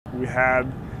We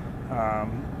had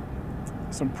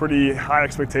some pretty high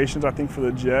expectations, I think, for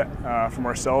the jet from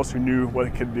ourselves, who knew what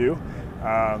it could do.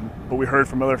 But we heard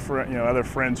from other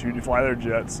friends who fly their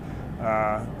jets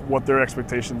what their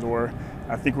expectations were.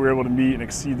 I think we were able to meet and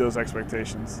exceed those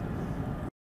expectations.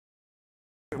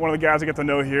 One of the guys I get to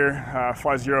know here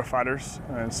flies Eurofighters,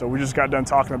 and so we just got done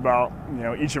talking about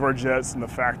each of our jets and the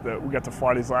fact that we got to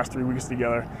fly these last 3 weeks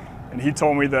together. And he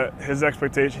told me that his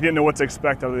expectation, he didn't know what to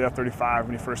expect out of the F-35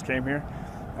 when he first came here.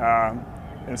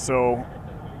 And so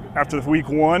after week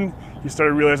 1, he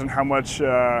started realizing how much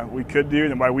we could do.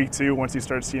 And by week 2, once he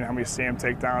started seeing how many SAM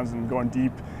takedowns and going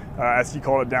deep, as he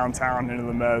called it, downtown into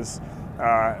the mez,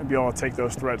 and be able to take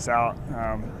those threats out,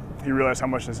 he realized how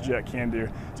much this jet can do.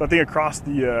 So I think across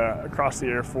the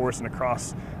Air Force and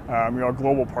across our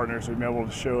global partners, we've been able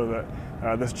to show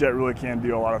that this jet really can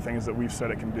do a lot of things that we've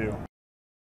said it can do.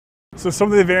 So some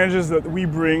of the advantages that we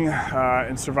bring in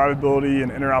survivability and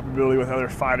interoperability with other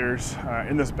fighters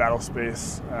in this battle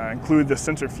space include the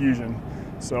sensor fusion.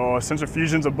 So sensor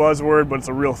fusion is a buzzword, but it's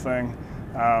a real thing.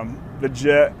 The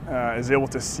jet is able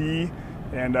to see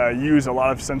and use a lot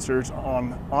of sensors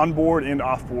on board and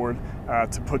off board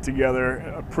to put together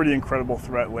a pretty incredible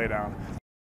threat laydown.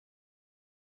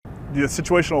 The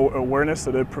situational awareness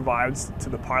that it provides to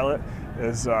the pilot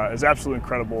is absolutely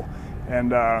incredible.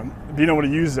 And being able to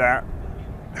use that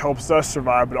helps us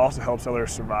survive, but also helps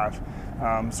others survive.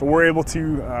 So we're able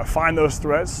to find those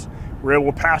threats. We're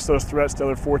able to pass those threats to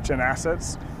other 4th Gen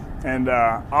assets. And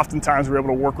oftentimes we're able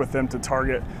to work with them to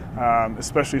target,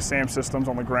 especially SAM systems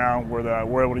on the ground, where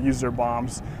we're able to use their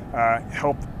bombs,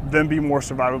 help them be more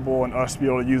survivable, and us be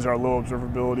able to use our low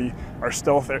observability, our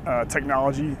stealth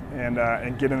technology, and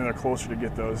get in there closer to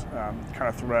get those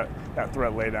that threat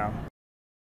laydown.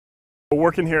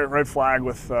 Working here at Red Flag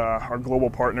with our global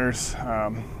partners,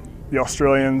 the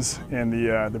Australians and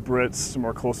the Brits, some of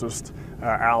our closest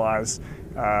allies,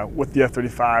 with the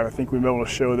F-35, I think we've been able to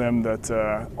show them that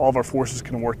all of our forces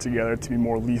can work together to be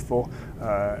more lethal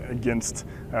against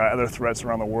other threats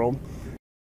around the world.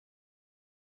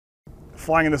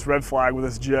 Flying in this Red Flag with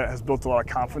this jet has built a lot of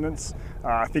confidence,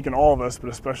 I think, in all of us, but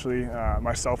especially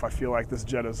myself. I feel like this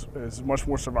jet is much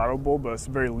more survivable, but it's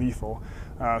very lethal.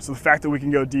 So the fact that we can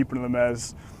go deep into the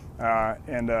mez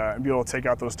and be able to take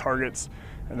out those targets,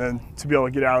 and then to be able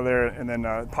to get out of there and then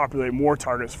populate more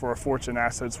targets for our 4th Gen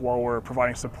assets while we're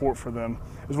providing support for them,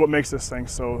 is what makes this thing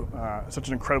such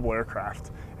an incredible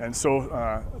aircraft and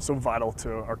so vital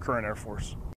to our current Air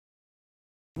Force.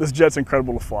 This jet's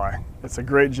incredible to fly. It's a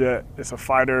great jet. It's a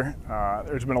fighter.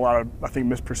 There's been a lot of, I think,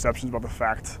 misperceptions about the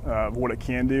fact of what it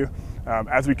can do.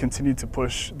 As we continue to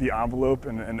push the envelope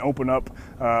and open up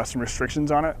some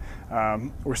restrictions on it,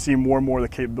 we're seeing more and more of the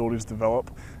capabilities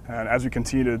develop. And as we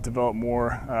continue to develop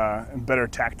more and better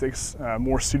tactics,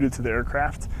 more suited to the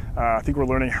aircraft, I think we're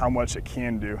learning how much it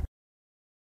can do.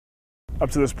 Up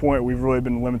to this point, we've really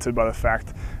been limited by the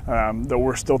fact that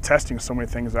we're still testing so many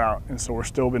things out, and so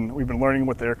we've been learning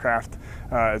what the aircraft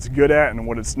is good at and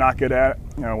what it's not good at.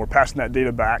 We're passing that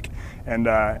data back, and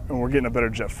we're getting a better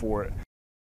jet for it.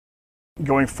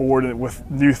 Going forward with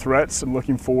new threats and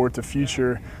looking forward to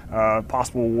future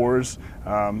possible wars,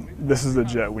 this is the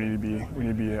jet we need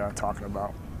to be talking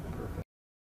about.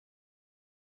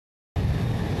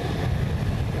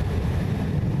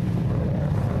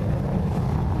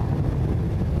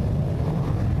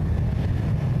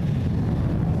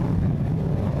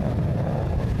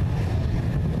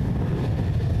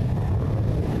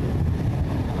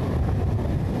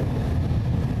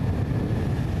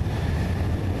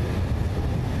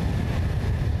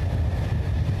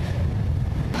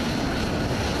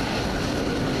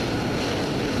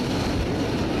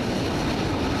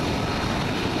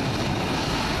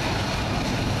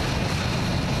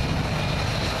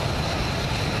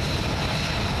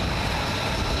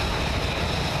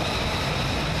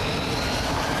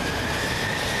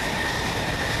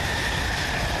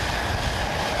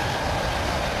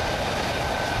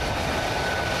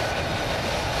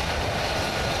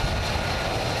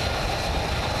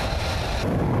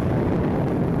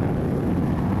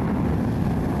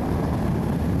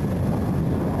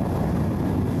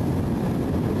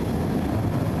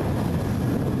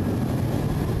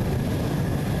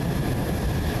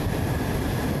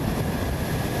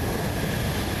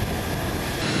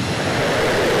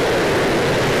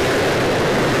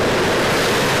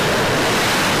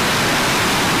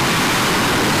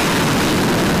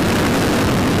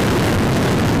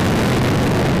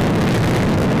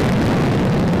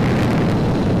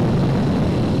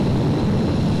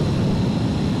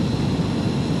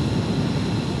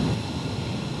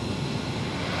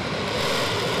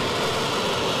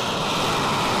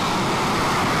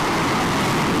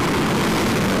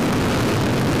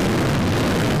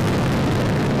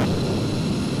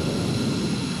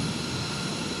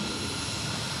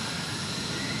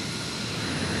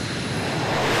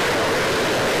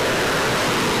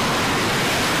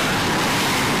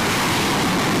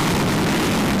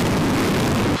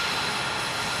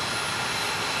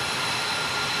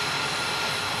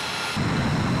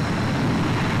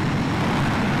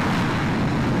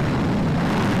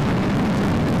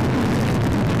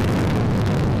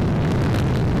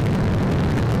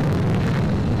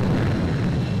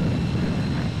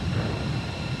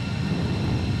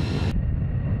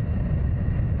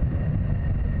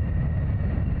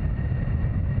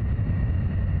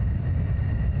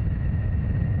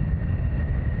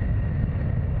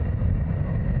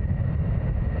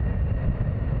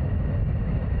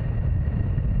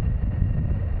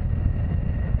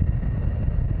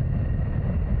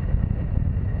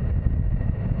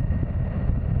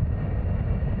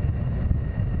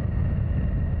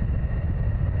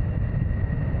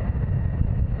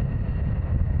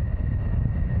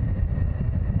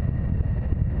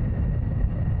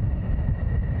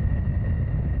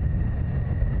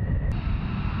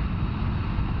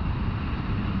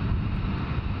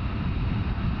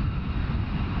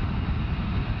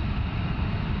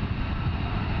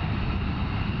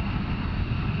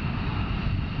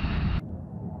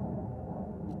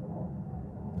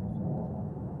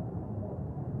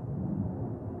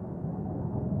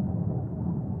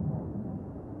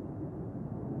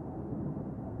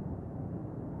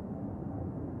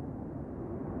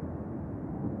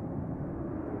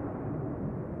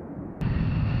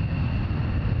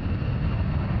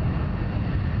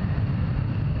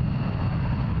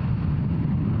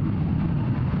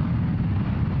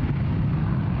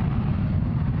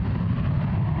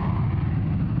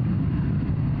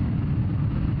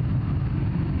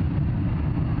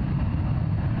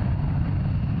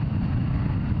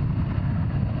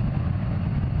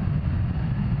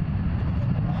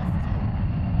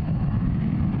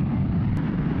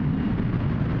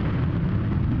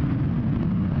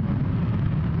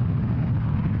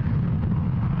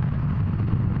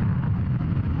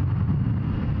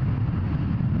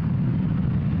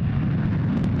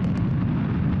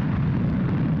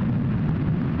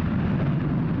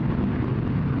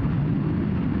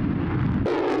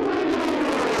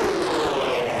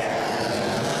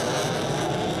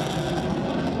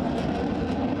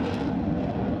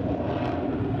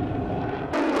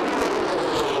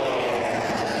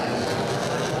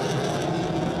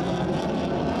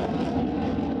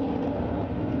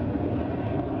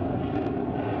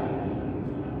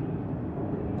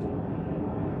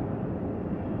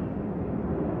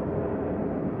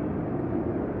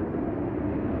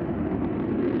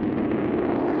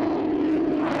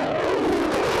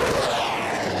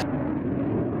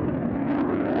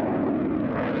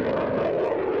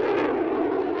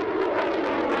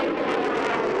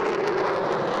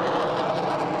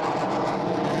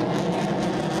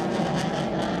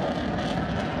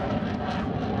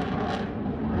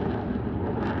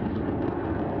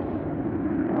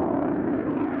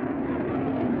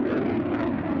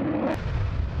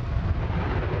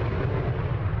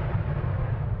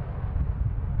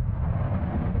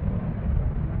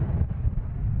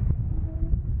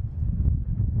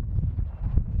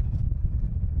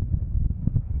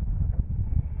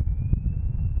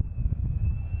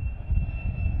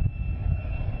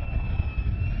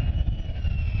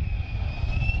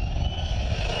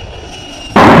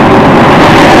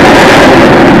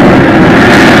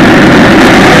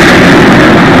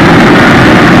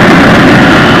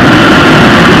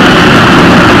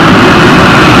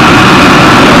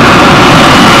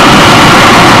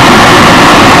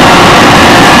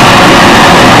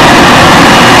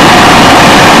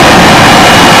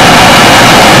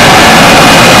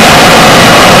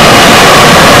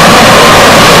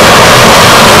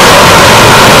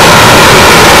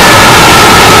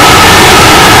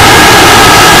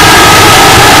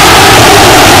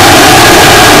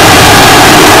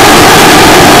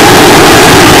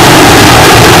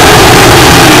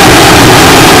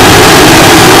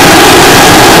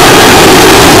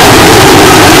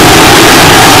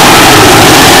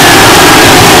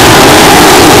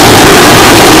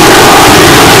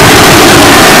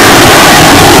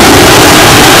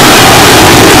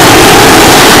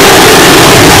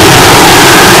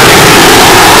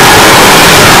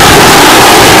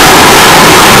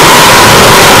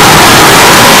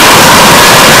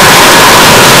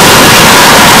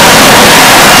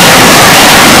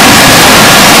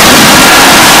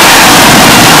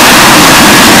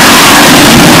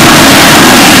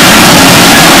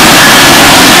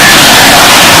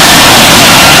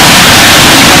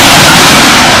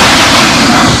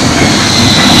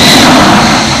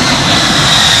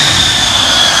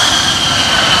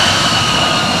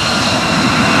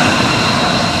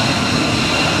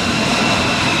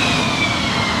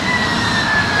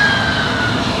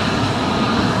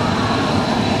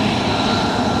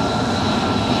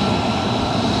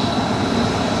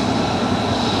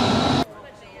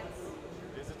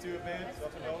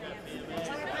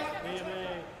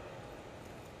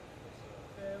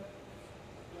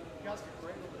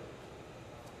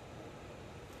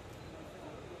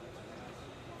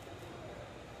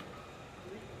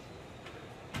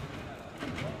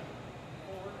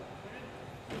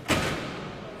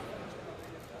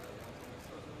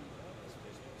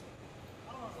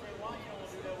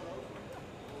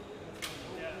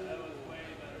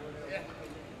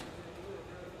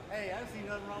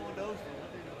 nothing wrong with those.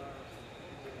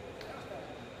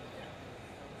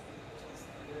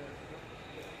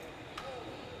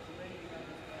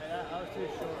 Hey, I was too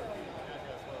short.